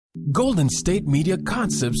Golden State Media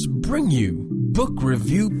Concepts bring you Book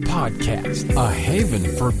Review Podcast, a haven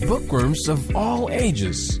for bookworms of all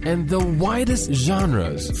ages and the widest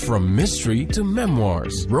genres, from mystery to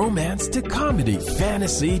memoirs, romance to comedy,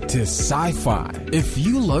 fantasy to sci-fi. If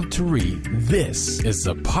you love to read, this is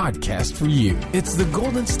a podcast for you. It's the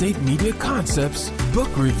Golden State Media Concepts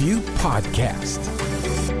Book Review Podcast.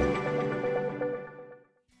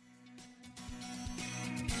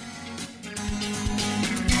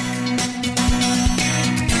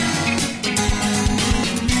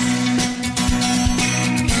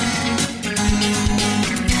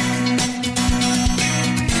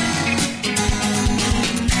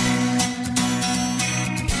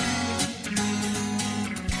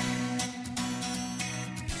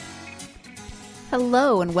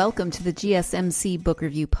 Hello and welcome to the GSMC Book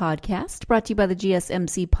Review Podcast, brought to you by the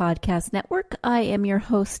GSMC Podcast Network. I am your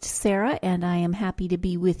host, Sarah, and I am happy to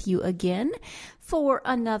be with you again for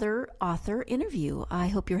another author interview. I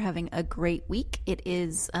hope you're having a great week. It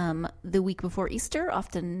is the week before Easter,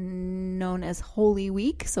 often known as Holy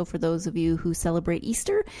Week. So for those of you who celebrate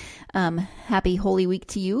Easter, happy Holy Week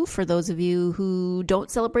to you. For those of you who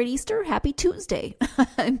don't celebrate Easter, happy Tuesday.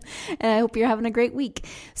 And I hope you're having a great week.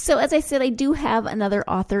 So as I said, I do have another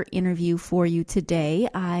author interview for you today.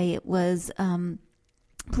 I was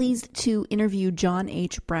pleased to interview John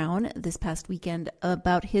H. Brown this past weekend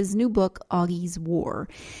about his new book, Augie's War.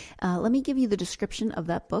 Let me give you the description of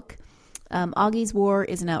that book. Augie's War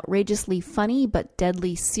is an outrageously funny but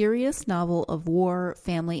deadly serious novel of war,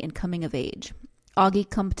 family, and coming of age. Augie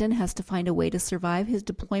Compton has to find a way to survive his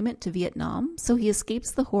deployment to Vietnam, so he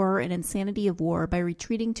escapes the horror and insanity of war by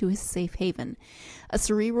retreating to his safe haven, a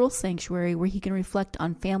cerebral sanctuary where he can reflect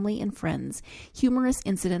on family and friends, humorous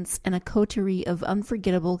incidents, and a coterie of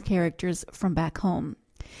unforgettable characters from back home.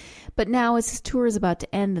 But now, as his tour is about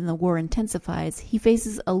to end and the war intensifies, he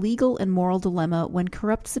faces a legal and moral dilemma when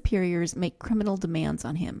corrupt superiors make criminal demands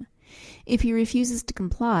on him. If he refuses to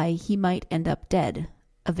comply, he might end up dead,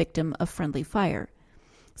 a victim of friendly fire.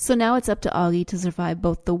 So now it's up to Augie to survive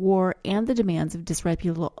both the war and the demands of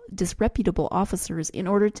disreputable officers in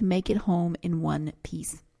order to make it home in one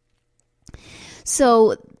piece.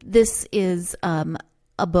 So this is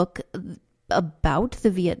a book about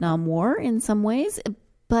the Vietnam War in some ways,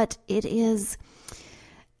 but it is...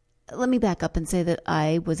 Let me back up and say that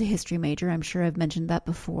I was a history major. I'm sure I've mentioned that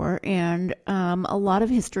before. And a lot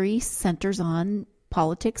of history centers on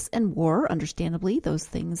politics and war, understandably. Those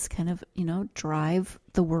things kind of, drive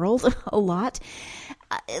the world a lot.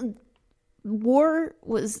 War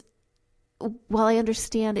was, while I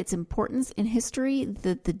understand its importance in history,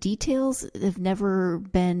 the details have never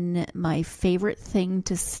been my favorite thing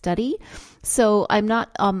to study. So I'm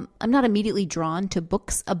not immediately drawn to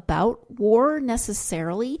books about war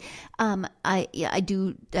necessarily.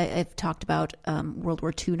 I've talked about World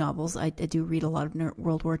War II novels. I do read a lot of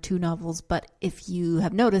World War II novels, but if you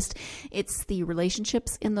have noticed, it's the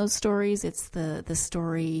relationships in those stories. It's the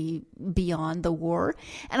story beyond the war.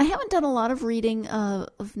 And I haven't done a lot of reading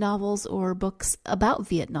of novels or books about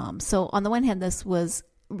Vietnam. So on the one hand, this was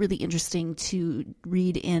really interesting to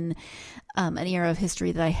read in an era of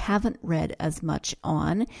history that I haven't read as much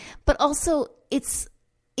on, but also it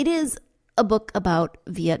is a book about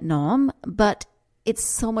Vietnam, but it's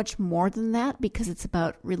so much more than that because it's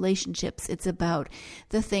about relationships. It's about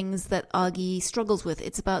the things that Augie struggles with.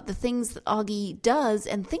 It's about the things that Augie does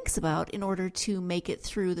and thinks about in order to make it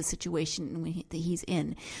through the situation that he's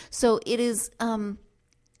in. So it is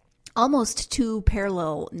almost two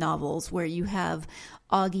parallel novels where you have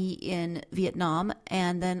Augie in Vietnam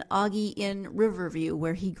and then Augie in Riverview,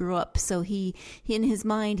 where he grew up. So he in his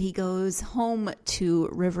mind, he goes home to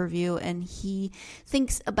Riverview and he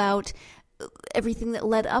thinks about everything that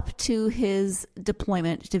led up to his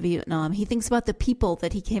deployment to Vietnam. He thinks about the people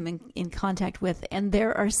that he came in contact with, and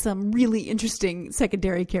there are some really interesting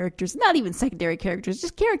secondary characters, not even secondary characters,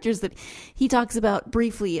 just characters that he talks about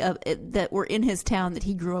briefly that were in his town that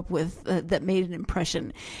he grew up with that made an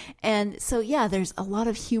impression. And so, yeah, there's a lot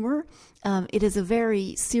of humor. It is a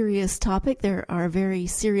very serious topic. There are very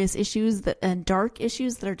serious issues and dark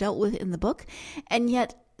issues that are dealt with in the book, and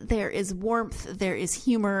yet there is warmth, there is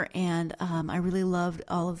humor, and I really loved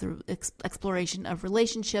all of the exploration of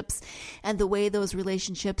relationships and the way those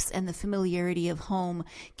relationships and the familiarity of home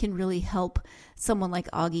can really help someone like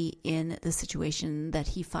Augie in the situation that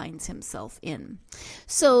he finds himself in.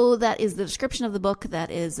 So that is the description of the book. That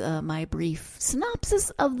is my brief synopsis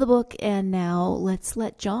of the book. And now let's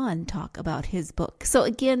let John talk about his book. So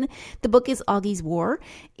again, the book is Augie's War.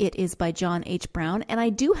 It is by John H. Brown. And I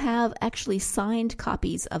do have actually signed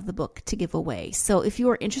copies of the book to give away. So if you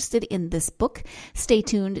are interested in this book, stay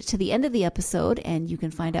tuned to the end of the episode and you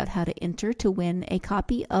can find out how to enter to win a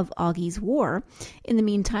copy of Augie's War. In the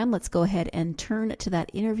meantime, let's go ahead and turn to that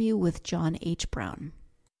interview with John H. Brown.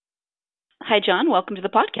 Hi, John. Welcome to the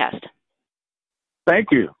podcast. Thank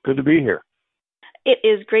you. Good to be here. It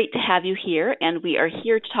is great to have you here, and we are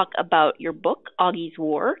here to talk about your book, Augie's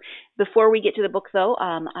War. Before we get to the book, though,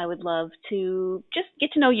 I would love to just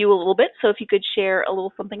get to know you a little bit. So if you could share a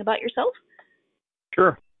little something about yourself.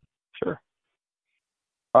 Sure.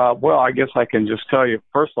 Well, I guess I can just tell you,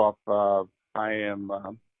 first off, I am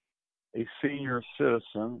a senior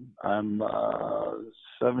citizen. I'm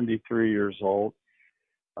 73 years old.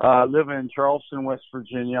 I live in Charleston, West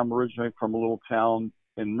Virginia. I'm originally from a little town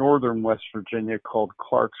in northern West Virginia called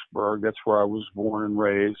Clarksburg. That's where I was born and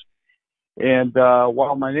raised. And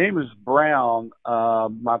while my name is Brown,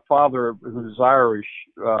 my father, who's Irish,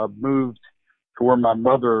 moved to where my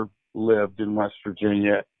mother lived in West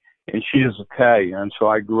Virginia, and she is Italian. So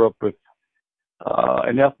I grew up with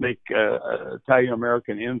an ethnic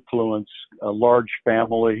Italian-American influence, a large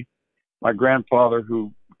family. My grandfather,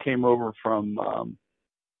 who came over from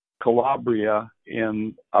Calabria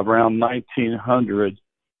in around 1900,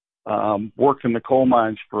 worked in the coal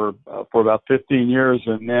mines for about 15 years,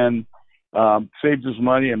 and then saved his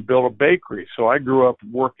money and built a bakery. So I grew up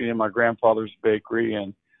working in my grandfather's bakery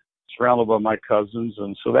and surrounded by my cousins,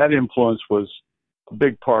 and so that influence was a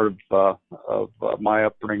big part of my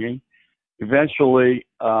upbringing. Eventually,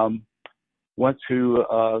 went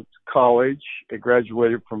to college. I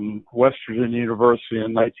graduated from West Virginia University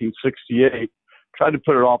in 1968. Tried to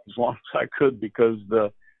put it off as long as I could because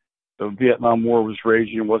the Vietnam War was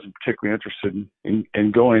raging and wasn't particularly interested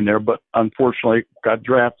in going there. But unfortunately, got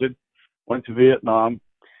drafted, went to Vietnam,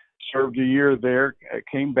 served a year there,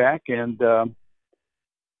 came back, and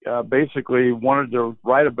basically wanted to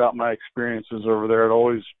write about my experiences over there. I'd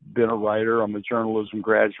always been a writer. I'm a journalism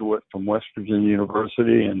graduate from West Virginia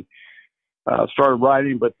University, and started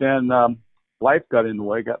writing. But then life got in the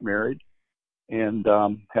way, got married, and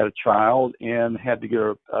had a child, and had to get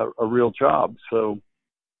a real job. So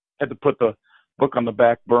had to put the book on the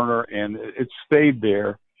back burner, and it stayed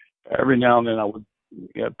there. Every now and then I would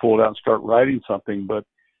pull it out and start writing something, but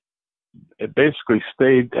it basically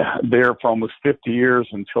stayed there for almost 50 years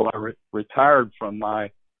until I retired from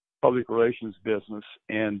my public relations business,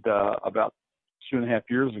 and about 2.5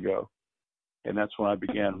 years ago. And that's when I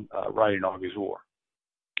began writing Augie's War.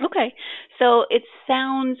 Okay, so it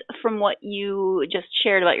sounds from what you just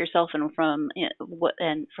shared about yourself and from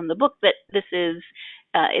from the book that this is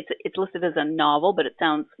it's listed as a novel, but it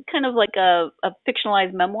sounds kind of like a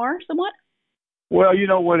fictionalized memoir, somewhat. Well, you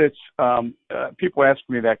know what? It's people ask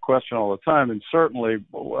me that question all the time, and certainly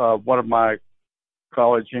one of my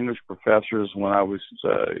college English professors, when I was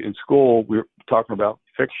in school, we were talking about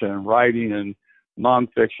fiction and writing and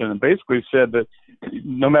nonfiction, and basically said that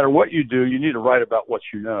no matter what you do, you need to write about what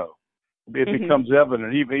you know. It becomes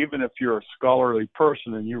evident, even if you're a scholarly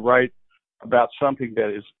person and you write about something that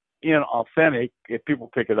is inauthentic, if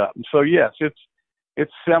people pick it up. And so, yes,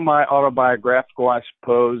 it's semi-autobiographical, I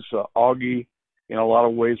suppose. Augie, in a lot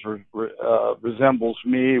of ways, resembles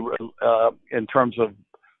me in terms of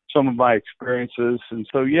some of my experiences, and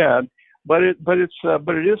so but it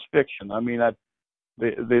is fiction. I mean, I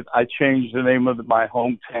changed the name of my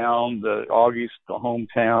hometown. Augie's the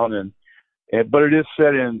hometown, but it is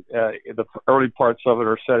set in the early parts of it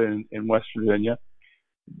are set in West Virginia.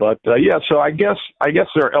 But so I guess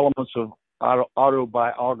there are elements of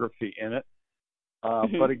autobiography in it.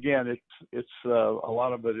 But again, it's a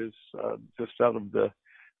lot of it is just out of the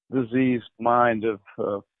diseased mind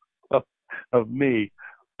of me.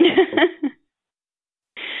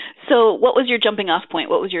 So what was your jumping off point?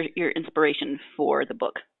 What was your inspiration for the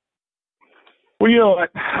book? Well, you know,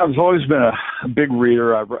 I've always been a big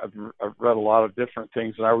reader. I've read a lot of different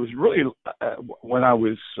things. And I was really, when I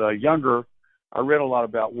was younger, I read a lot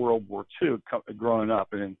about World War II growing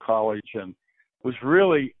up and in college, and was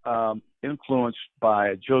really influenced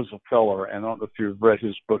by Joseph Heller. And I don't know if you've read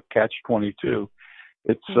his book, Catch-22.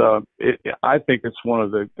 I think it's one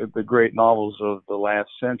of the great novels of the last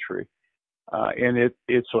century. And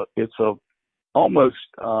it's almost,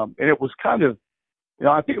 and it was kind of,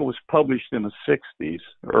 I think it was published in the 60s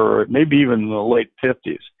or maybe even in the late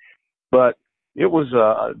 50s, but it was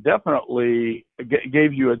definitely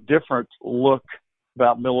gave you a different look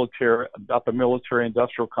about the military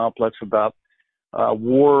industrial complex, about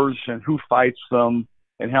wars and who fights them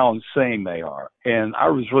and how insane they are. And I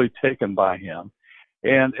was really taken by him.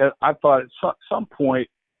 And I thought at some point,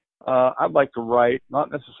 I'd like to write,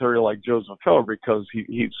 not necessarily like Joseph Heller, because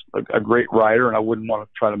he's a great writer, and I wouldn't want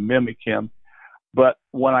to try to mimic him. But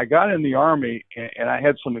when I got in the Army and I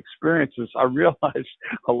had some experiences, I realized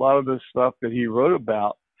a lot of this stuff that he wrote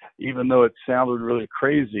about, even though it sounded really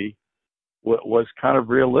crazy, was kind of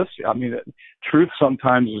realistic. I mean, truth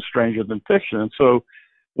sometimes is stranger than fiction. And so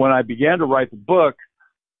when I began to write the book,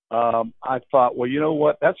 I thought, well, you know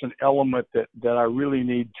what? That's an element that I really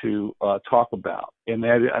need to talk about. And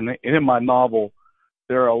in my novel,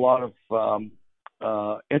 there are a lot of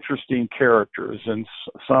interesting characters, and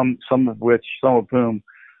some of whom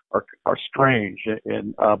are strange.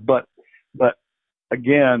 And but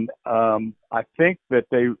again, I think that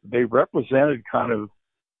they represented kind of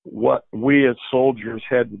what we as soldiers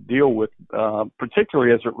had to deal with,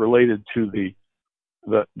 particularly as it related to the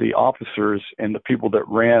officers and the people that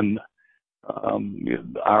ran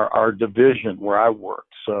our division where I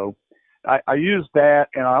worked. So I use that,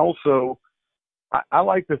 and I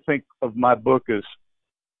like to think of my book as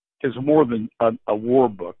more than a war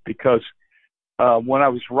book, because when I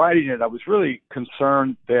was writing it, I was really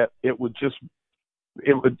concerned that there would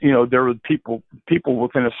people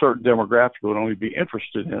within a certain demographic would only be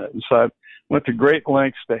interested in it. And so I went to great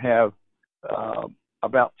lengths to have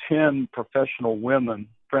about 10 professional women,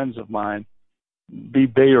 friends of mine, be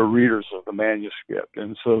beta readers of the manuscript.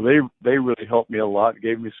 And so they really helped me a lot,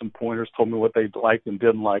 gave me some pointers, told me what they liked and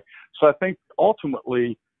didn't like. So I think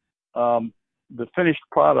ultimately the finished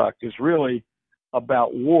product is really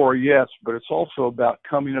about war, yes, but it's also about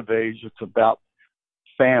coming of age. It's about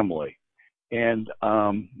family. And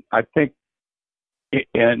I think,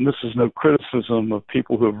 and this is no criticism of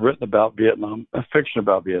people who have written about Vietnam, fiction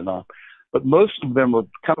about Vietnam, but most of them are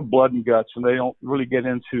kind of blood and guts, and they don't really get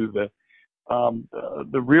into the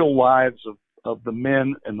real lives of the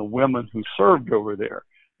men and the women who served over there.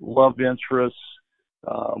 Love interests,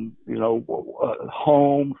 home,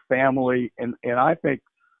 family, and I think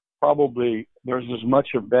probably there's as much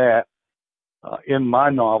of that in my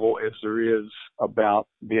novel as there is about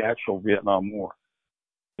the actual Vietnam War.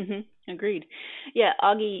 Mm-hmm. Agreed. Yeah,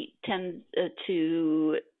 Augie tends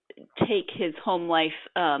to take his home life.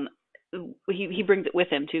 He brings it with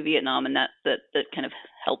him to Vietnam, and that kind of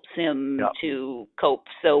helps him to cope.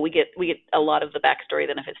 So we get a lot of the backstory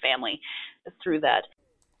then of his family through that.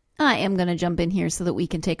 I am going to jump in here so that we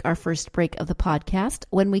can take our first break of the podcast.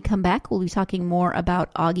 When we come back, we'll be talking more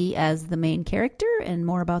about Augie as the main character and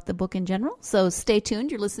more about the book in general. So stay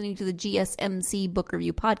tuned. You're listening to the GSMC Book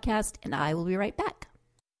Review Podcast, and I will be right back.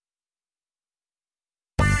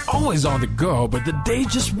 Always on the go, but the day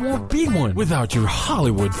just won't be one without your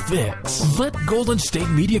Hollywood fix. Let Golden State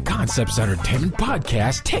Media Concepts Entertainment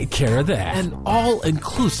Podcast take care of that. An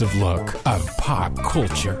all-inclusive look of pop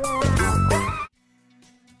culture.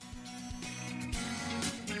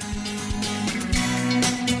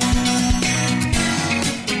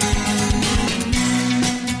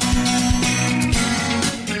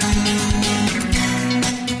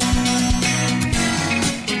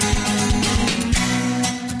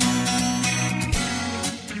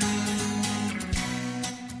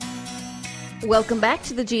 Welcome back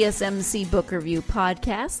to the GSMC Book Review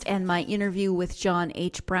Podcast and my interview with John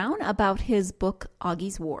H. Brown about his book,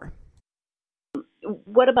 Augie's War.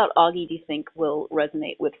 What about Augie do you think will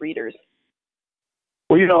resonate with readers?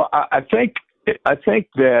 Well, I think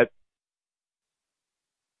that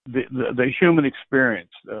the human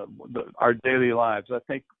experience, our daily lives, I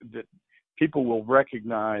think that people will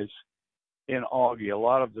recognize in Augie a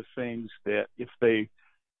lot of the things that if they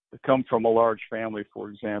come from a large family, for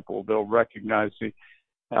example, they'll recognize the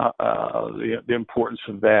importance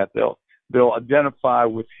of that. They'll identify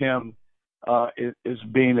with him as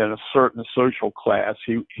being in a certain social class.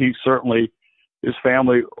 He certainly, his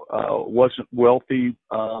family wasn't wealthy,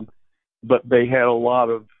 but they had a lot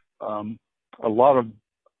of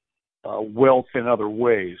wealth in other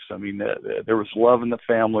ways. I mean, there was love in the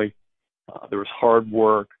family. There was hard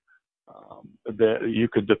work. That you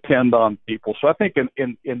could depend on people. So I think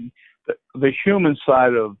in the human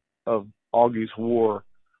side of Augie's War,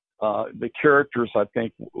 the characters I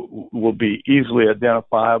think will be easily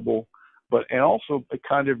identifiable, and also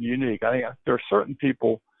kind of unique. I think there are certain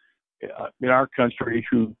people in our country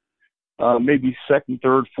who maybe second,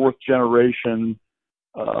 third, fourth generation.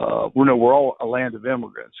 We're all a land of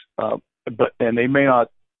immigrants, and they may not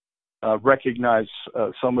recognize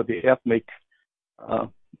some of the ethnic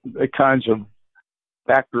the kinds of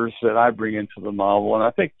factors that I bring into the novel. And I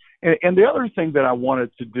think, and the other thing that I wanted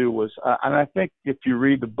to do was, and I think if you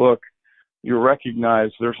read the book, you recognize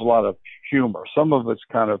there's a lot of humor. Some of it's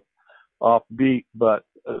kind of offbeat, but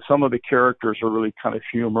some of the characters are really kind of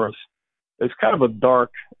humorous. It's kind of a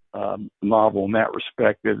dark novel in that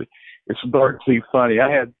respect. It's darkly funny. I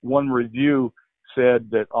had one review said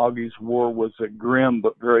that Augie's War was a grim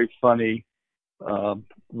but very funny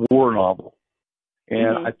war novel.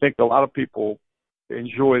 And I think a lot of people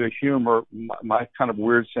enjoy the humor. My kind of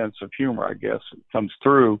weird sense of humor, I guess, comes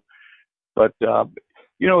through. But,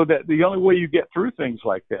 that the only way you get through things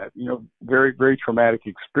like that, very, very traumatic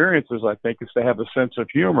experiences, I think, is to have a sense of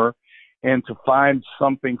humor and to find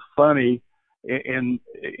something funny in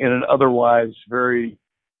an otherwise very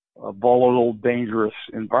volatile, dangerous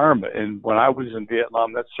environment. And when I was in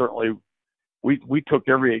Vietnam, that's certainly, we took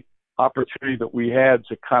every opportunity that we had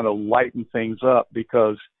to kind of lighten things up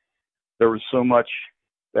because there was so much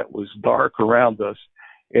that was dark around us.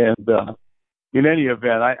 And in any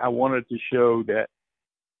event, I wanted to show that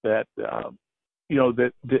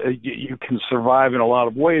you can survive in a lot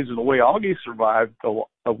of ways. And the way Augie survived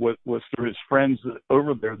was through his friends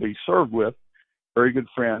over there that he served with, very good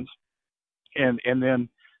friends. And then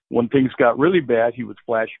when things got really bad, he would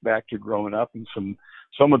flash back to growing up and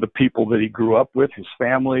some of the people that he grew up with, his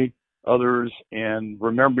family, others, and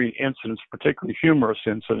remembering incidents, particularly humorous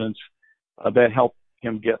incidents, that helped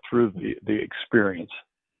him get through the experience.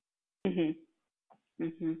 Mm-hmm.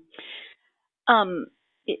 Mm-hmm.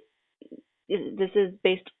 This is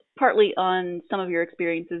based partly on some of your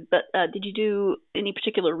experiences, but did you do any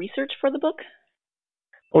particular research for the book?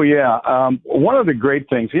 Oh, yeah. One of the great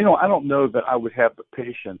things, I don't know that I would have the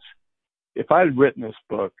patience if I had written this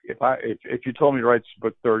book. If you told me to write this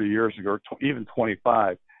book 30 years ago, or even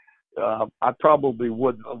 25, I probably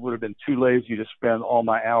would have been too lazy to spend all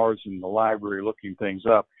my hours in the library looking things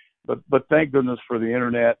up. But thank goodness for the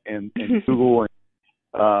internet and Google,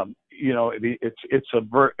 and it's a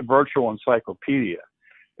virtual encyclopedia.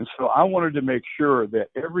 And so I wanted to make sure that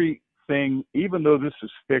everything, even though this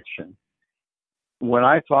is fiction, when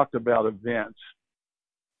I talked about events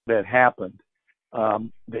that happened,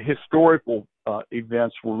 the historical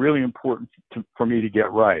events were really important for me to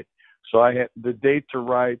get right. So I had the date to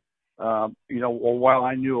write. While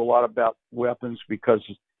I knew a lot about weapons because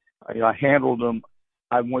I handled them,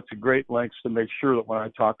 I went to great lengths to make sure that when I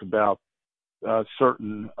talked about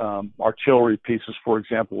certain artillery pieces, for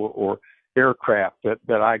example, or aircraft,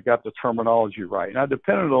 that I got the terminology right. And I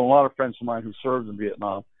depended on a lot of friends of mine who served in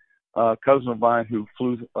Vietnam. A cousin of mine who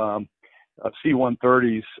flew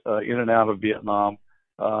C-130s in and out of Vietnam.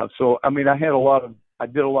 I did a lot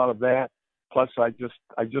of that. Plus, I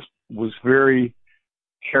just was very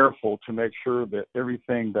careful to make sure that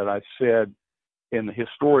everything that I said in the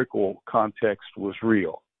historical context was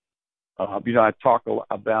real. I talk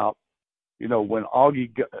about, when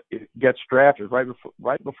Augie gets drafted,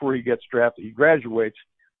 right before he gets drafted, he graduates,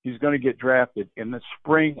 he's going to get drafted. In the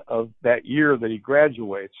spring of that year that he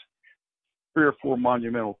graduates, 3 or 4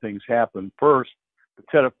 monumental things happen. First, the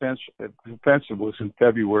Tet Offensive was in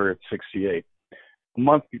February of '68. A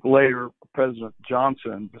month later, President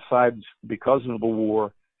Johnson decides, because of the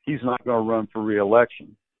war, he's not going to run for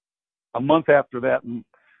re-election. A month after that,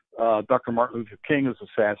 Dr. Martin Luther King is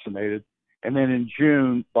assassinated. And then in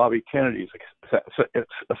June, Bobby Kennedy is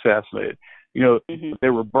assassinated. They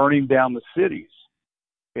were burning down the cities.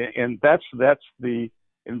 And that's the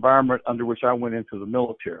environment under which I went into the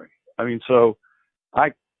military. So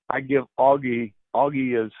I give Augie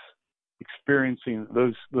is experiencing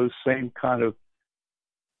those same kind of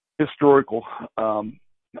historical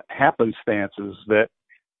happenstances, that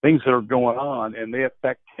things that are going on, and they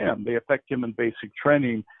affect him. They affect him in basic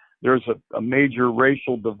training. There's a major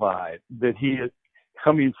racial divide that he is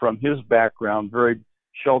coming from his background, very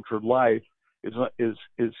sheltered life,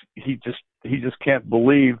 he just can't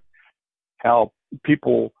believe how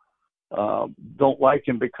people don't like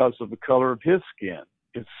him because of the color of his skin.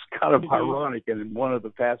 It's kind of ironic. And in one of the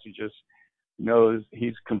passages,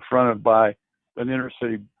 he's confronted by an inner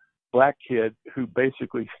city black kid who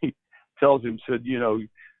basically tells him, said,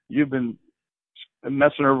 you've been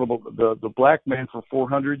messing over the black man for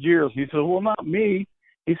 400 years. He said, well, not me.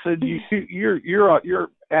 He said, you're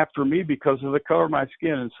after me because of the color of my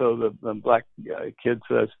skin. And so the black kid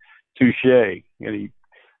says, touche, and he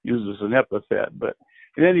uses an epithet. But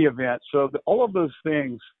in any event, so all of those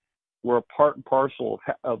things were a part and parcel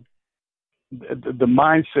of the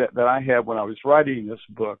mindset that I had when I was writing this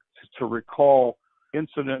book, to recall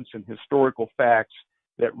incidents and historical facts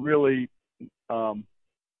that really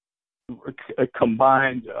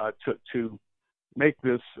combined to make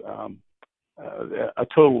this a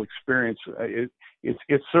total experience.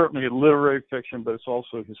 It's certainly a literary fiction, but it's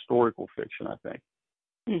also historical fiction, I think.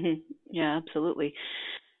 Mm-hmm. Yeah, absolutely.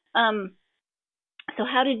 So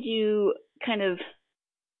how did you kind of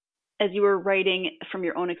as you were writing from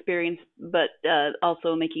your own experience, but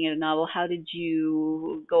also making it a novel, how did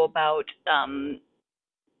you go about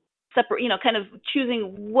separate, kind of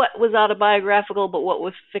choosing what was autobiographical but what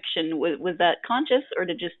was fiction? Was that conscious, or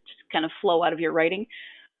did it just kind of flow out of your writing?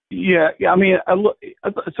 Yeah. I mean,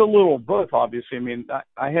 it's a little of both, obviously. I mean,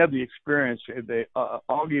 I had the experience.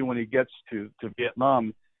 Augie, when he gets to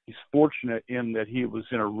Vietnam, he's fortunate in that he was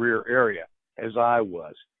in a rear area, as I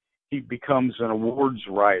was. He becomes an awards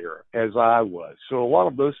writer, as I was. So a lot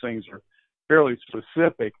of those things are fairly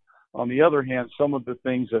specific. On the other hand, some of the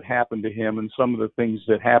things that happened to him and some of the things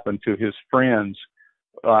that happened to his friends,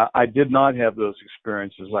 I did not have those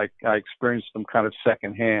experiences. I experienced them kind of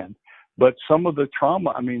secondhand. But some of the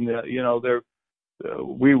trauma, I mean,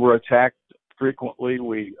 we were attacked frequently.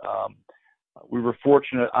 We were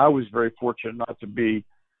fortunate. I was very fortunate not to be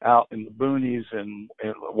out in the boonies and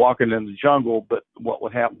walking in the jungle. But what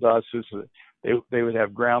would happen to us is that they would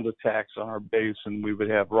have ground attacks on our base, and we would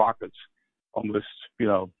have rockets almost,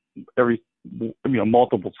 every,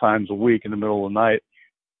 multiple times a week in the middle of the night.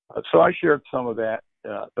 So I shared some of that,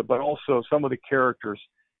 but also some of the characters.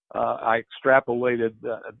 I extrapolated,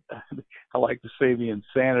 I like to say, the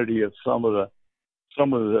insanity of some of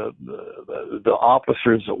the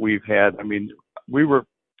officers that we've had. I mean, we were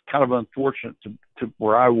kind of unfortunate to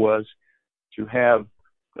where I was to have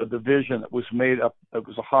a division that was made up. It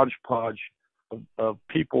was a hodgepodge of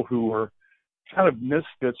people who were kind of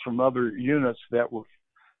misfits from other units that were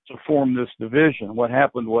to form this division. What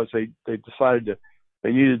happened was they decided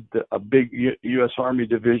they needed a big U.S. Army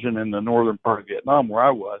division in the northern part of Vietnam, where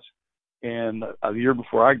I was. And the year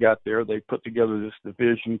before I got there, they put together this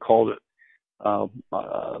division, called it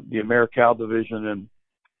the Americal Division. And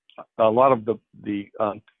a lot of the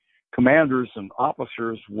commanders and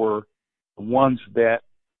officers were the ones that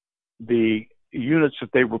the units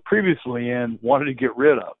that they were previously in wanted to get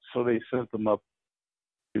rid of. So they sent them up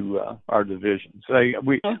to our division. So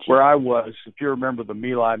where I was, if you remember the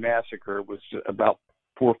My Lai massacre, it was about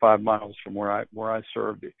 4 or 5 miles from where I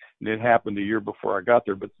served. And it happened a year before I got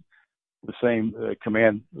there, but the same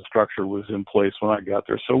command structure was in place when I got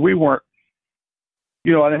there. So we weren't,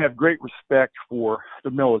 I have great respect for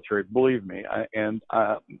the military, believe me. I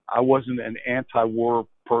wasn't an anti-war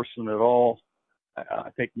person at all.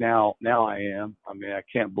 I think now I am. I mean, I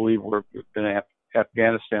can't believe we've been in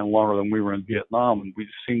Afghanistan longer than we were in Vietnam, and we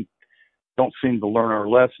just don't seem to learn our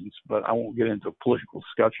lessons. But I won't get into a political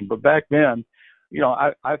discussion. But back then,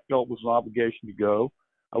 I felt it was an obligation to go.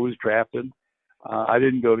 I was drafted. I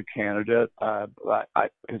didn't go to Canada. I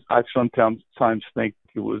sometimes think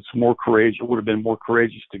it was more courageous. It would have been more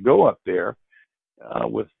courageous to go up there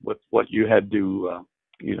with what you had to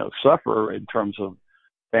suffer in terms of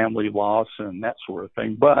family loss and that sort of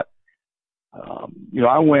thing. But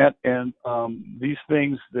I went, and these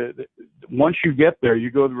things that once you get there,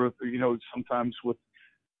 you go through, sometimes with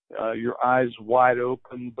your eyes wide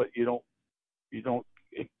open, but you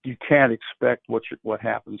can't expect what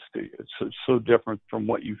happens to you. It's so different from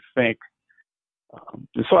what you think.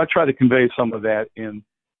 And so I try to convey some of that in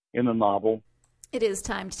the novel. It is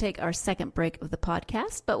time to take our second break of the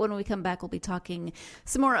podcast, but when we come back, we'll be talking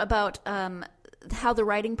some more about how the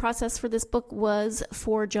writing process for this book was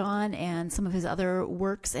for John and some of his other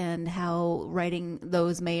works, and how writing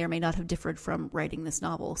those may or may not have differed from writing this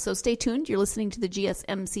novel. So stay tuned. You're listening to the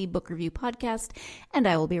GSMC Book Review Podcast, and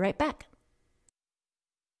I will be right back.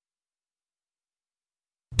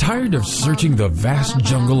 Tired of searching the vast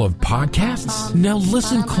jungle of podcasts? Now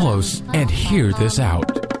listen close and hear this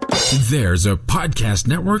out. There's a podcast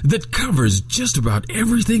network that covers just about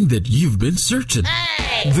everything that you've been searching.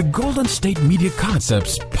 The Golden State Media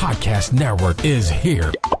Concepts Podcast Network is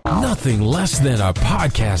here. Nothing less than a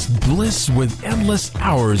podcast bliss with endless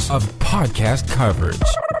hours of podcast coverage.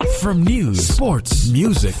 From news, sports,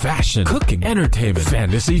 music, fashion, cooking, entertainment,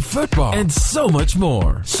 fantasy, football, and so much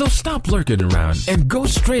more. So stop lurking around and go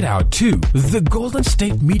straight out to the Golden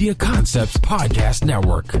State Media Concepts Podcast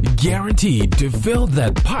Network. Guaranteed to fill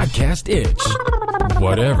that podcast itch.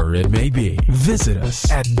 Whatever it may be. Visit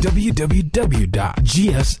us at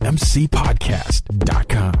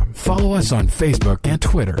www.gsmcpodcast.com. Follow us on Facebook and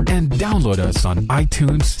Twitter, and download us on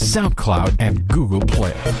iTunes, SoundCloud, and Google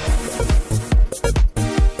Play.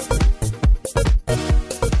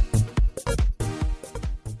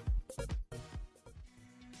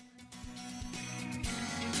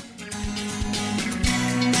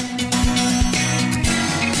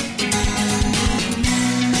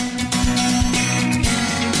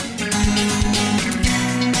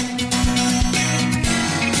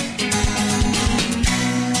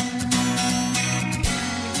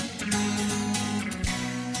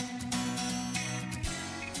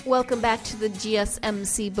 Welcome back to the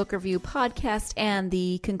GSMC Book Review Podcast and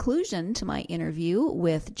the conclusion to my interview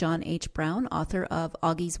with John H. Brown, author of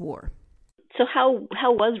Augie's War. So how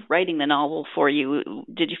was writing the novel for you?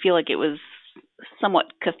 Did you feel like it was somewhat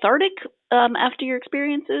cathartic after your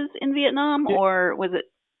experiences in Vietnam, or was it?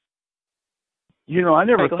 I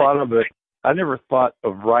never thought of it. I never thought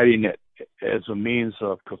of writing it as a means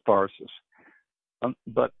of catharsis.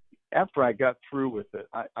 But after I got through with it,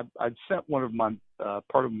 I'd sent one of my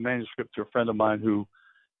part of the manuscript to a friend of mine who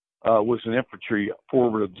was an infantry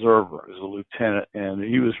forward observer as a lieutenant, and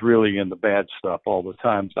he was really in the bad stuff all the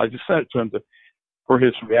time. So I just sent it to him for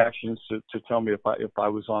his reactions to tell me if I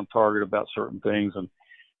was on target about certain things, and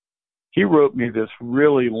he wrote me this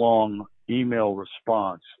really long email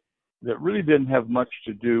response that really didn't have much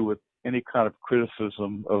to do with any kind of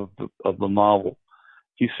criticism of the novel.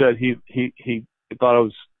 He said he thought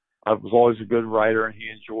I was always a good writer and he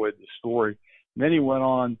enjoyed the story. And then he went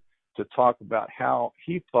on to talk about how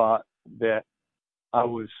he thought that I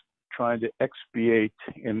was trying to expiate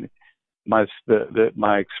in my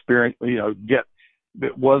experience,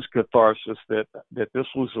 that was catharsis, that this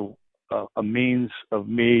was a means of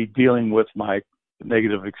me dealing with my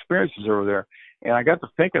negative experiences over there. And I got to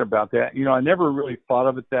thinking about that. I never really thought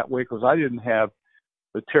of it that way because I didn't have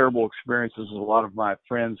the terrible experiences a lot of my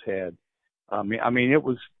friends had. I mean, it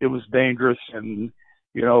was dangerous, and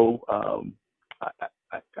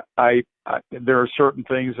I there are certain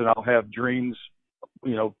things that I'll have dreams,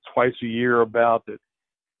 twice a year about that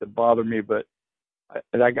bother me. But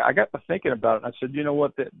I got to thinking about it. And I said, you know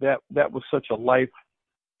what, that was such a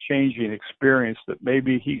life-changing experience that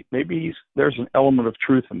maybe there's an element of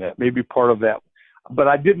truth in that. Maybe part of that. But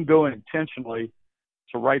I didn't go in intentionally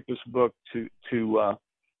to write this book to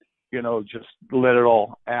just let it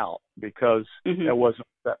all out, because that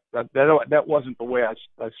wasn't the way I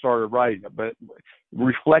started writing it. But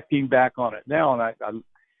reflecting back on it now, and I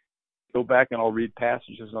go back and I'll read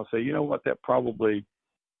passages and I'll say, you know what, that probably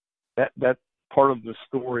that part of the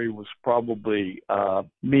story was probably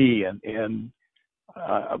me, and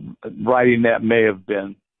writing that may have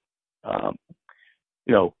been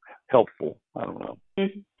helpful. I don't know.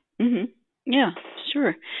 Mm-hmm. Yeah,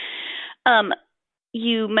 sure.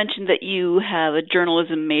 You mentioned that you have a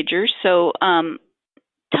journalism major, so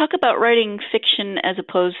talk about writing fiction as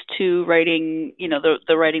opposed to writing,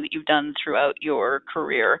 the writing that you've done throughout your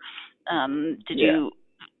career. You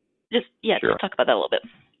just talk about that a little bit?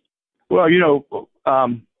 Well,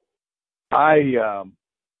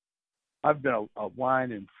 I've been a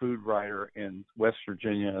wine and food writer in West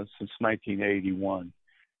Virginia since 1981,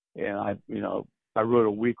 and I wrote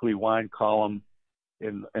a weekly wine column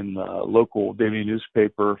in the local daily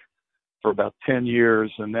newspaper for about 10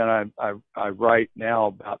 years, and then I write now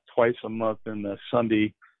about twice a month in the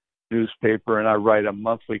Sunday newspaper, and I write a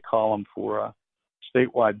monthly column for a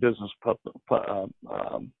statewide business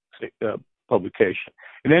publication.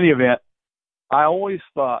 In any event, I always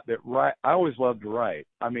thought that I always loved to write.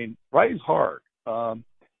 I mean, writing's hard,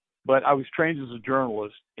 but I was trained as a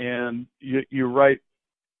journalist, and you write.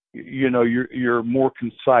 You're more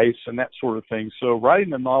concise and that sort of thing. So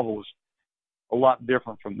writing a novel is a lot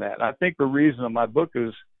different from that. I think the reason my book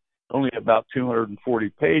is only about 240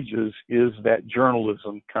 pages is that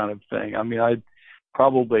journalism kind of thing. I mean, I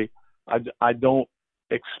don't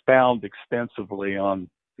expound extensively on,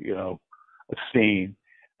 a scene.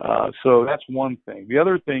 So that's one thing. The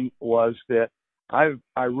other thing was that I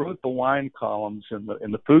wrote the wine columns and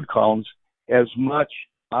the food columns as much.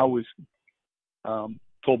 I was,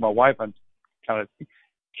 told my wife, I'm kind of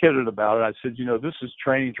kidded about it. I said, this is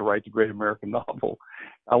training to write the great American novel.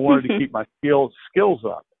 I wanted to keep my skills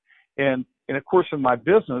up. And of course, in my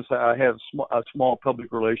business, I have a small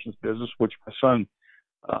public relations business, which my son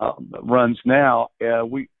runs now.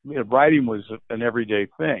 Writing was an everyday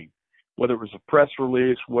thing, whether it was a press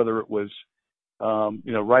release, whether it was,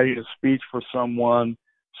 writing a speech for someone.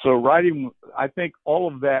 So writing, I think all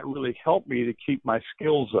of that really helped me to keep my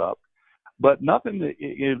skills up. But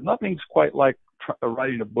nothing's quite like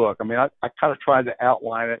writing a book. I mean, I kind of tried to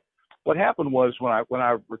outline it. What happened was when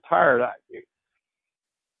I retired,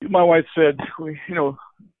 my wife said,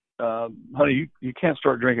 honey, you can't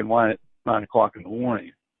start drinking wine at 9 o'clock in the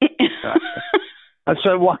morning. I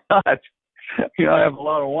said, why not? I have a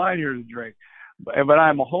lot of wine here to drink. But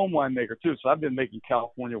I'm a home winemaker too, so I've been making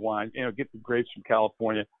California wine. Get the grapes from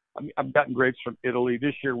California. I've gotten grapes from Italy.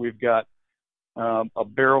 This year we've got a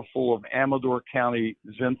barrel full of Amador County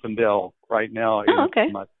Zinfandel right now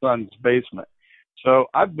in my son's basement. So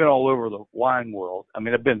I've been all over the wine world. I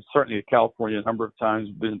mean, I've been certainly to California a number of times,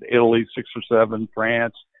 been to Italy 6 or 7,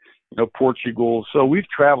 France, Portugal. So we've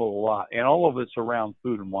traveled a lot, and all of it's around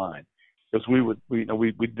food and wine, because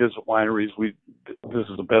we'd visit wineries, we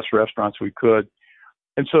visit the best restaurants we could,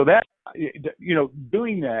 and so that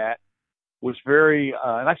doing that was very,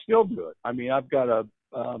 and I still do it. I mean, I've got a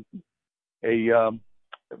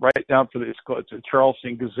right down for it's a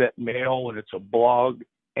Charleston Gazette Mail, and it's a blog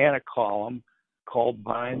and a column called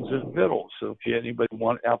Vines and Vittles. So if anybody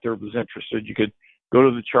out there was interested, you could go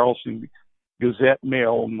to the Charleston Gazette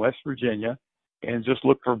Mail in West Virginia and just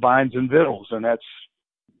look for Vines and Vittles, and that's,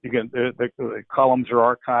 again, the columns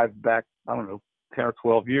are archived back, I don't know, 10 or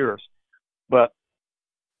 12 years. But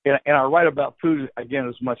and I write about food again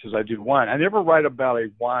as much as I do wine. I never write about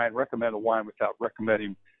recommend a wine without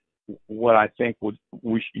recommending what I think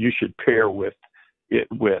you should pair with it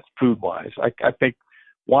with food wise. I think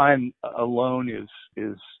wine alone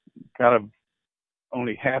is kind of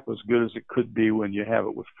only half as good as it could be when you have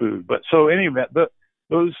it with food. But so any event,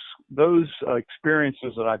 those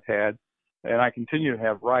experiences that I've had, and I continue to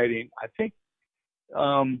have writing, I think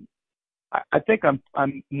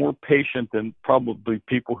I'm more patient than probably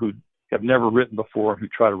people who have never written before who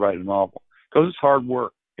try to write a novel, because it's hard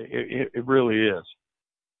work. It really is.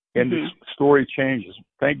 And the story changes.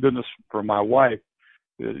 Thank goodness for my wife,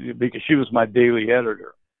 because she was my daily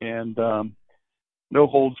editor, and no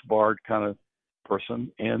holds barred kind of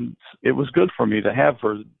person. And it was good for me to have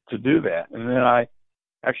her to do that. And then I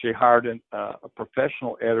actually hired a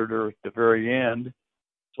professional editor at the very end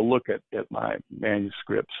to look at my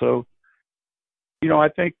manuscript. So, I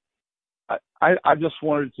think I just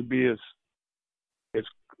wanted it to be as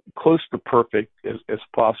close to perfect as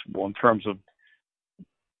possible in terms of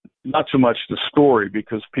not so much the story,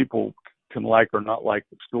 because people can like or not like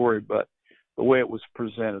the story, but the way it was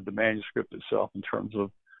presented, the manuscript itself, in terms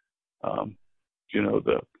of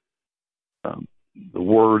the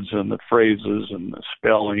words and the phrases and the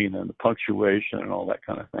spelling and the punctuation and all that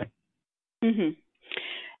kind of thing. Mm-hmm.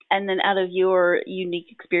 And then, out of your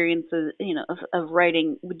unique experiences, of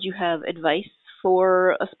writing, would you have advice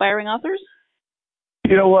for aspiring authors?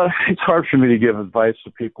 You know what? It's hard for me to give advice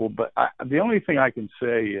to people, but the only thing I can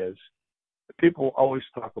say is people always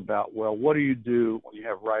talk about, well, what do you do when you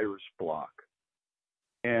have writer's block?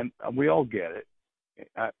 And we all get it.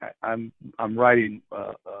 I'm writing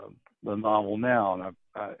the novel now, and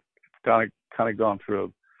I've kind of gone through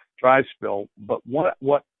a dry spell. But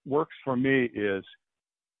what works for me is,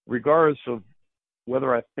 regardless of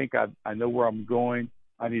whether I think I know where I'm going,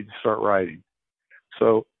 I need to start writing.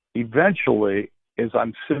 So eventually, as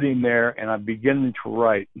I'm sitting there and I'm beginning to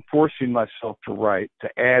write, and forcing myself to write, to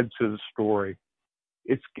add to the story,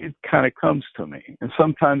 it kind of comes to me. And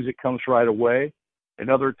sometimes it comes right away, and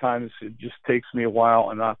other times it just takes me a while.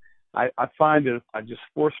 And I find that if I just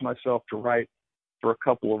force myself to write for a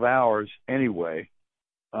couple of hours anyway,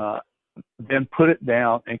 then put it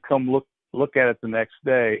down and come look at it the next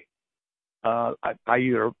day, I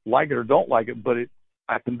either like it or don't like it, but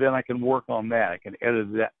I can work on that. I can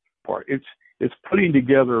edit that part. It's putting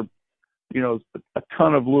together, a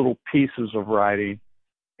ton of little pieces of writing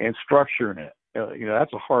and structuring it.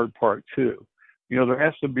 That's a hard part too. There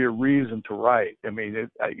has to be a reason to write. I mean,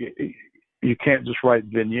 you can't just write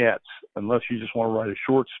vignettes unless you just want to write a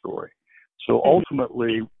short story. So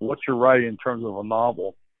ultimately, what you're writing in terms of a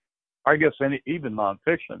novel, I guess even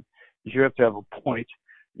nonfiction, is you have to have a point.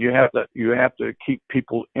 You have to keep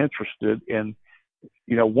people interested in.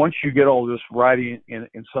 Once you get all this writing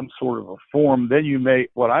in some sort of a form, then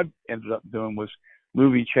what I ended up doing was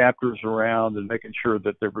moving chapters around and making sure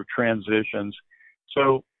that there were transitions.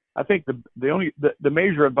 So I think the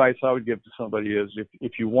major advice I would give to somebody is,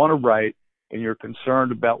 if you want to write and you're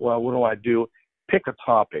concerned about, well, what do I do? Pick a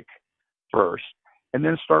topic first and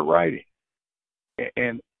then start writing.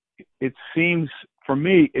 And it seems, for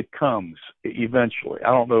me, it comes eventually.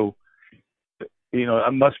 I don't know.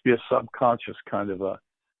 It must be a subconscious kind of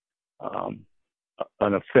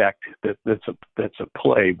an effect that's a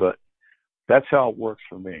play, but that's how it works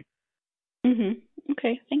for me. Mm-hmm.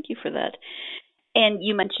 Okay, thank you for that. And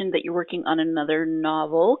you mentioned that you're working on another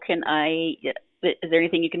novel. Is there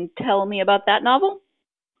anything you can tell me about that novel?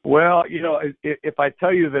 Well, if I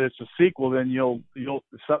tell you that it's a sequel, then you'll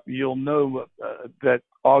know that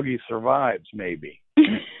Augie survives, maybe.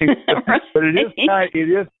 But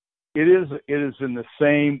it is in the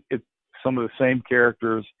same. It's some of the same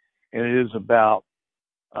characters, and it is about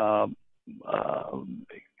kind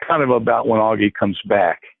of about when Augie comes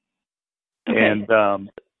back, okay. And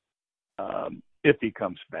if he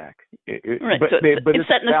comes back. Right. But it's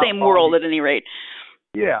set in the same world at any rate.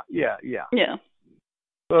 Yeah.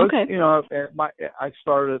 So, okay. I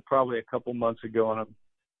started it probably a couple months ago, and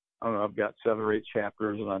I don't know, I've got 7 or 8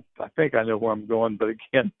 chapters, and I think I know where I'm going, but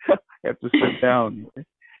again, I have to sit down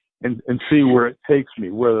and see where it takes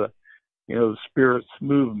me, where the spirits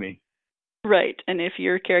move me. Right. And if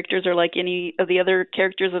your characters are like any of the other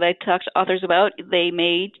characters that I talk to authors about, they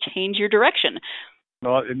may change your direction.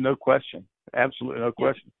 No question. Absolutely no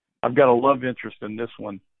question. I've got a love interest in this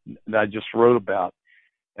one that I just wrote about.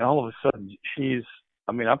 And all of a sudden,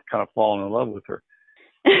 I've kind of fallen in love with her.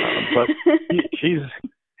 But she's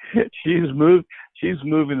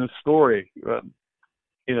moving the story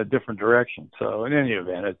in a different direction. So in any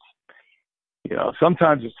event, it's,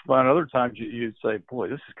 sometimes it's fun. Other times you say, boy,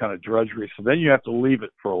 this is kind of drudgery. So then you have to leave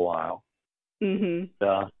it for a while. Mm-hmm.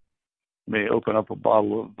 Maybe open up a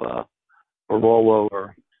bottle of Barolo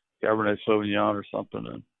or Cabernet Sauvignon or something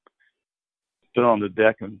and sit on the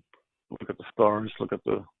deck and look at the stars, look at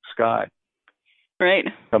the sky. Right.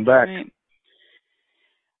 Come back. Right.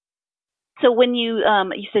 So when you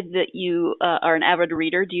said that you are an avid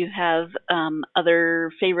reader, do you have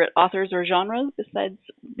other favorite authors or genres besides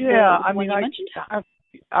the one you mentioned?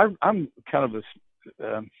 I'm kind of a,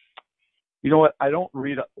 you know what? I don't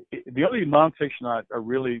read. The only nonfiction I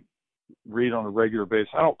really read on a regular basis.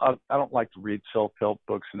 I don't like to read self-help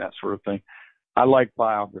books and that sort of thing. I like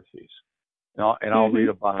biographies, and I'll read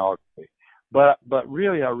a biography. But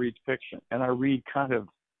really, I read fiction, and I read kind of,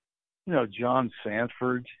 John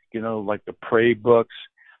Sanford, like the Prey books.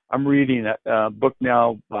 I'm reading a book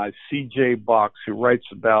now by C.J. Box, who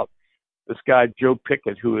writes about this guy Joe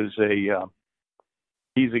Pickett, who is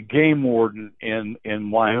he's a game warden in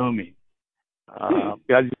Wyoming. I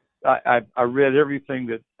read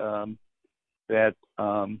everything that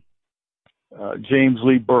James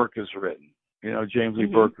Lee Burke has written. James Lee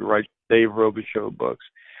Burke, who writes Dave Robichaux books.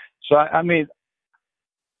 So I've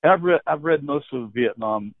read most of the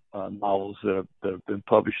Vietnam novels that have been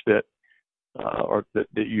published or that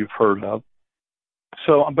you've heard of.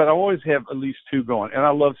 So, but I always have at least 2 going, and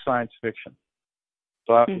I love science fiction.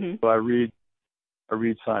 So I read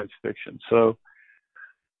science fiction. So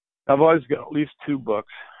I've always got at least 2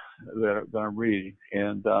 books that I'm reading,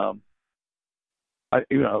 and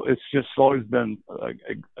it's just always been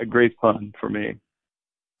a great fun for me.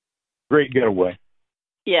 Great getaway.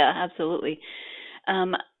 Yeah, absolutely.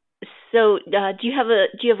 So, do you have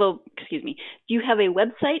a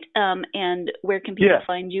website? And where can people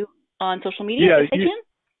find you on social media if they can?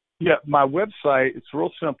 Yeah, my website, it's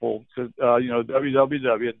real simple. It's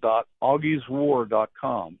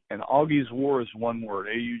www.augieswar.com, and Augie's War is one word,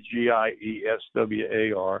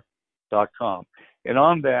 AUGIESWAR.com. And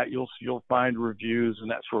on that, you'll find reviews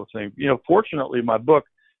and that sort of thing. Fortunately, my book,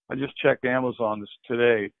 I just checked Amazon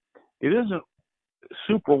today. It isn't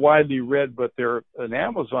super widely read, but on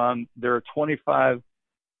Amazon there are 25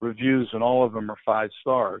 reviews, and all of them are 5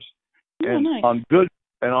 stars. And nice.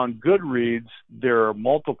 On Goodreads there are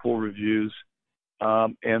multiple reviews,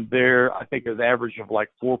 and there I think an average of like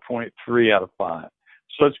 4.3 out of 5.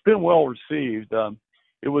 So it's been well received.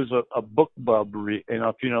 It was a BookBub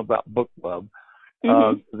if you know about BookBub,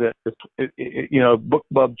 that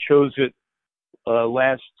BookBub chose it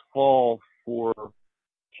last fall for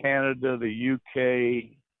Canada, the UK,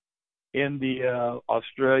 India,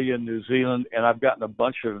 Australia, New Zealand, and I've gotten a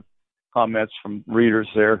bunch of comments from readers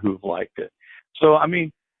there who've liked it. So,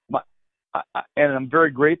 and I'm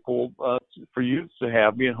very grateful for you to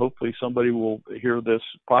have me, and hopefully somebody will hear this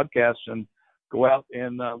podcast and go out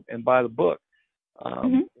and buy the book.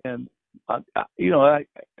 And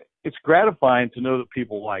it's gratifying to know that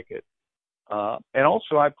people like it. And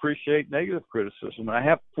also, I appreciate negative criticism.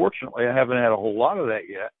 Fortunately, I haven't had a whole lot of that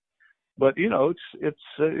yet. But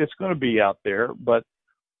it's going to be out there. But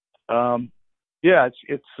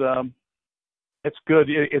it's good.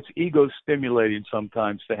 It's ego stimulating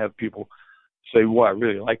sometimes to have people say, "Well, I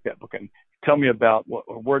really like that book," and tell me about what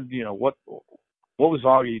was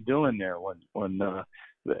Augie doing there when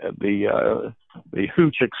the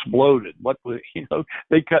hooch exploded. What was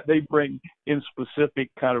they bring in specific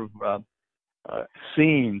kind of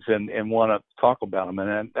scenes and want to talk about them,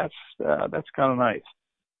 and that's kind of nice.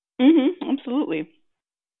 Absolutely.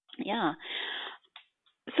 Yeah.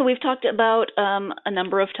 So we've talked about a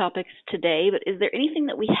number of topics today, but is there anything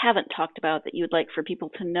that we haven't talked about that you would like for people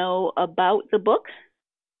to know about the book?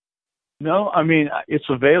 No, it's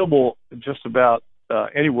available just about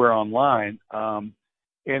anywhere online. And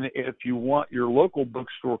if you want, your local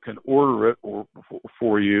bookstore can order it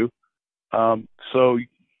for you. So,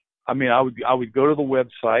 I would go to the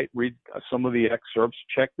website, read some of the excerpts,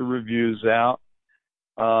 check the reviews out.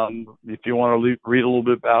 If you want to read a little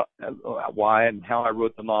bit about why and how I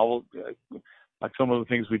wrote the novel, like some of the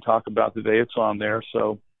things we talked about today, it's on there.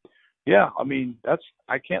 So yeah, I mean,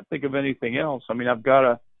 I can't think of anything else. I mean, I've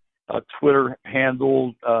got a Twitter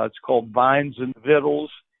handle. It's called Vines and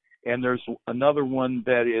Vittles. And there's another one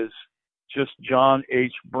that is just John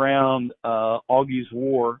H. Brown, Augie's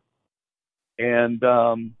War. And,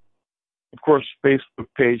 of course, Facebook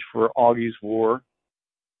page for Augie's War.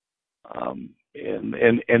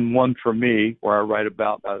 And one for me where I write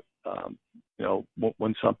about,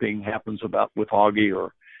 when something happens with Augie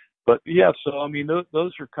but yeah, so I mean,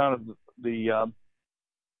 those are kind of the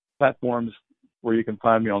platforms where you can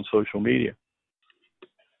find me on social media.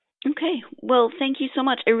 Okay. Well, thank you so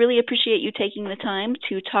much. I really appreciate you taking the time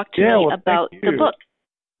to talk to me about the book.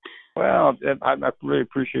 Well, I really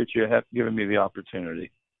appreciate you giving me the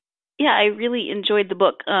opportunity. Yeah, I really enjoyed the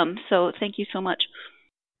book. So thank you so much.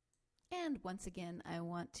 And once again, I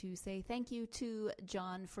want to say thank you to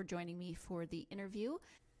John for joining me for the interview.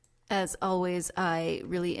 As always, I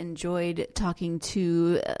really enjoyed talking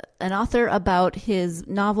to an author about his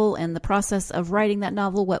novel and the process of writing that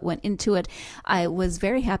novel, what went into it. I was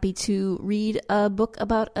very happy to read a book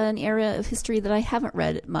about an area of history that I haven't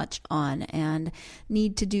read much on and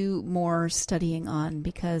need to do more studying on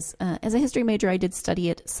because as a history major, I did study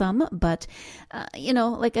it some, but,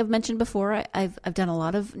 like I've mentioned before, I've done a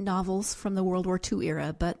lot of novels from the World War II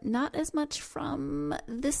era, but not as much from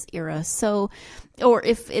this era. So, or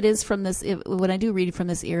if it is from this, when I do read from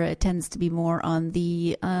this era, it tends to be more on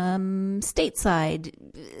the stateside,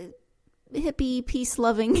 hippie,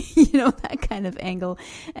 peace-loving, that kind of angle,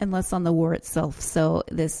 and less on the war itself. So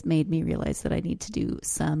this made me realize that I need to do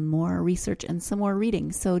some more research and some more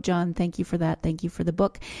reading. So John, thank you for that. Thank you for the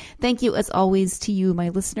book. Thank you, as always, to you, my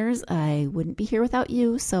listeners. I wouldn't be here without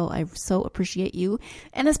you, so I so appreciate you.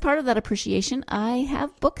 And as part of that appreciation, I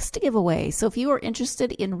have books to give away. So if you are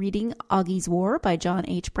interested in reading Augie's War by John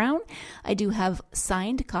H. Brown, I do have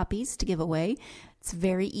signed copies to give away. It's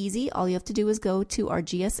very easy. All you have to do is go to our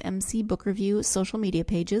GSMC Book Review social media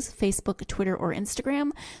pages, Facebook, Twitter, or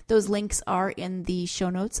Instagram. Those links are in the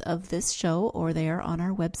show notes of this show, or they are on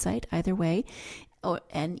our website, either way. Oh,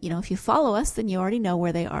 and, if you follow us, then you already know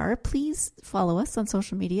where they are. Please follow us on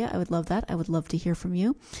social media. I would love that. I would love to hear from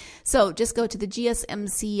you. So just go to the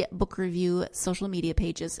GSMC Book Review social media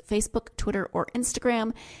pages, Facebook, Twitter, or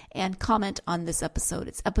Instagram, and comment on this episode.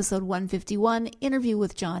 It's episode 151, Interview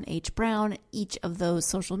with John H. Brown. Each of those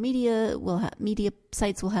social media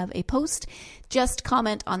sites will have a post. Just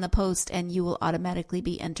comment on the post, and you will automatically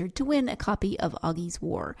be entered to win a copy of Augie's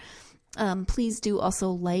War. Please do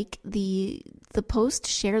also like the post,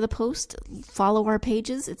 share the post, follow our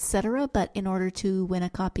pages, etc. But in order to win a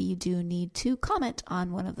copy, you do need to comment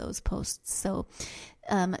on one of those posts. So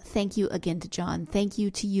thank you again to John. Thank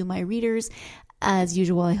you to you, my readers. As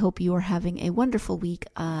usual, I hope you are having a wonderful week.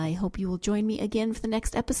 I hope you will join me again for the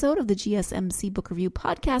next episode of the GSMC Book Review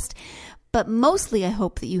podcast. But mostly, I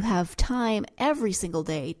hope that you have time every single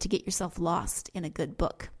day to get yourself lost in a good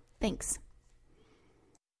book. Thanks.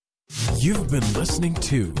 You've been listening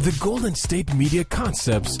to the Golden State Media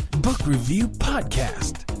Concepts Book Review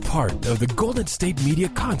Podcast, part of the Golden State Media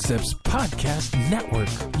Concepts Podcast Network.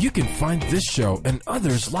 You can find this show and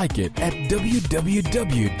others like it at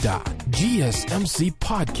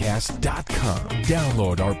www.gsmcpodcast.com.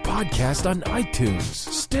 Download our podcast on iTunes,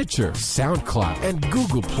 Stitcher, SoundCloud, and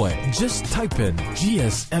Google Play. Just type in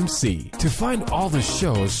GSMC to find all the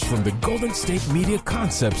shows from the Golden State Media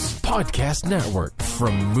Concepts Podcast Network,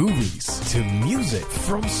 from movies to music,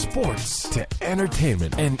 from sports to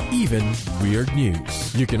entertainment, and even weird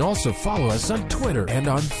news. You can also follow us on Twitter and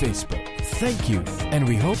on Facebook. Thank you, and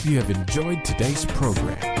we hope you have enjoyed today's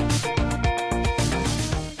program.